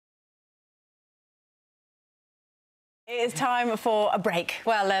It's time for a break.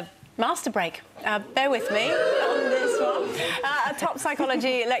 Well, master break. Bear with me on this one. A top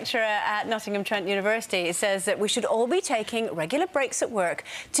psychology lecturer at Nottingham Trent University says that we should all be taking regular breaks at work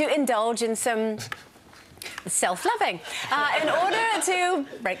to indulge in some self-loving in order to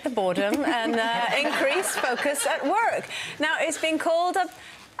break the boredom and increase focus at work. Now, it's been called a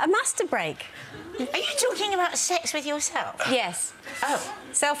master break. Are you talking about sex with yourself? Yes. Oh.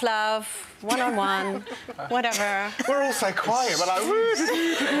 Self-love, one-on-one, whatever. We're all so quiet. We're like, la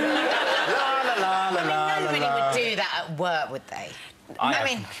la la la la. Nobody would do that at work, would they? I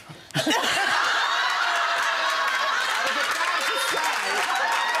mean...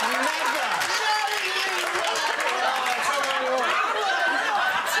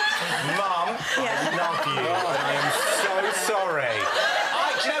 Mum, I love you. I am so sorry.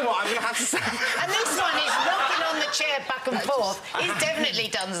 Do you know what? I'm going to have to say... And this one is rocking on the chair back and forth. He's definitely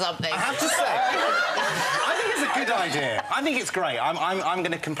done something. I have to say, I think it's a good idea. I think it's great. I'm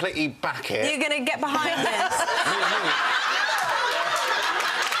going to completely back it. You're going to get behind this.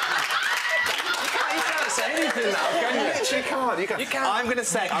 Anything now, can you? Literally can't. You can't. I'm going to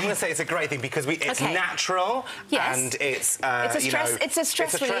say it's a great thing because it's natural, yes. And it's it's a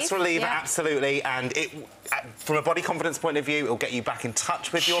stress reliever, yeah. Absolutely, and it from a body confidence point of view, it'll get you back in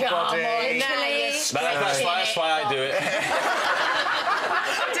touch with your body. That's why I do it.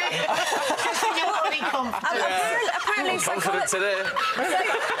 Just in your body confidence. Apparently, confident today.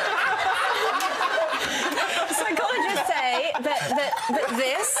 Psychologists say that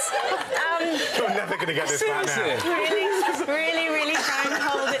this... You're never going to get this back now. Really try and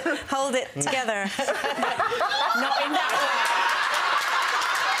hold it together. Not in that way.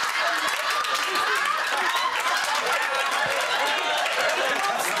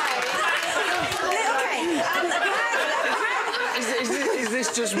 Is this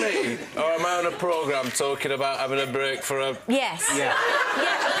just me? Or am I on a programme talking about having a break for a... Yes. Yeah.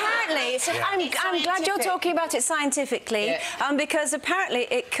 Apparently, I'm glad you're talking about it scientifically, because apparently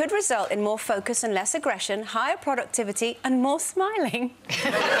it could result in more focus and less aggression, higher productivity and more smiling.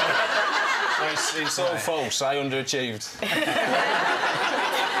 It's all false. I underachieved.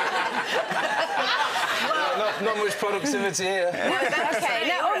 Not much productivity here. Okay,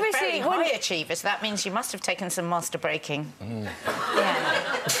 now obviously... high achievers, that means you must have taken some master breaking. Yeah.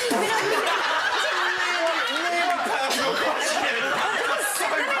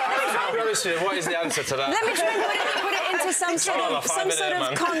 What is the answer to that? Let me try and put it into some sort of context.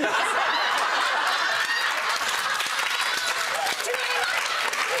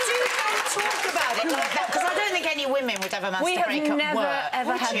 Talk about it like that, because I don't think any women would have a master break at work. We have never,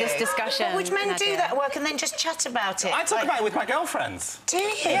 ever had this discussion. But would men do that at work and then just chat about it? I talk about it with my girlfriends. Do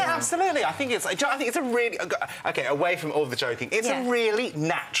you? Yeah, absolutely. I think it's a really... OK, away from all the joking, it's a really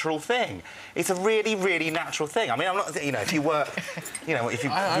natural thing. It's a really natural thing. I mean, I'm not... You know, if you work... You know, if you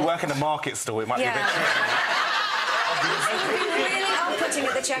work in a market store, it might be a bit tricky. You really are putting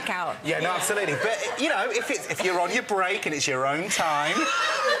at the checkout. Yeah, no, absolutely. But, you know, if you're on your break and it's your own time...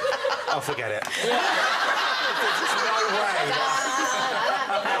 I'll forget it. There's no way.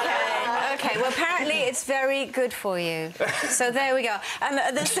 OK, well, apparently it's very good for you. So there we go. And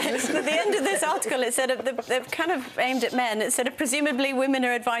at the end of this article, it said, they've kind of aimed at men, it said, presumably women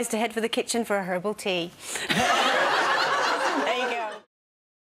are advised to head for the kitchen for a herbal tea.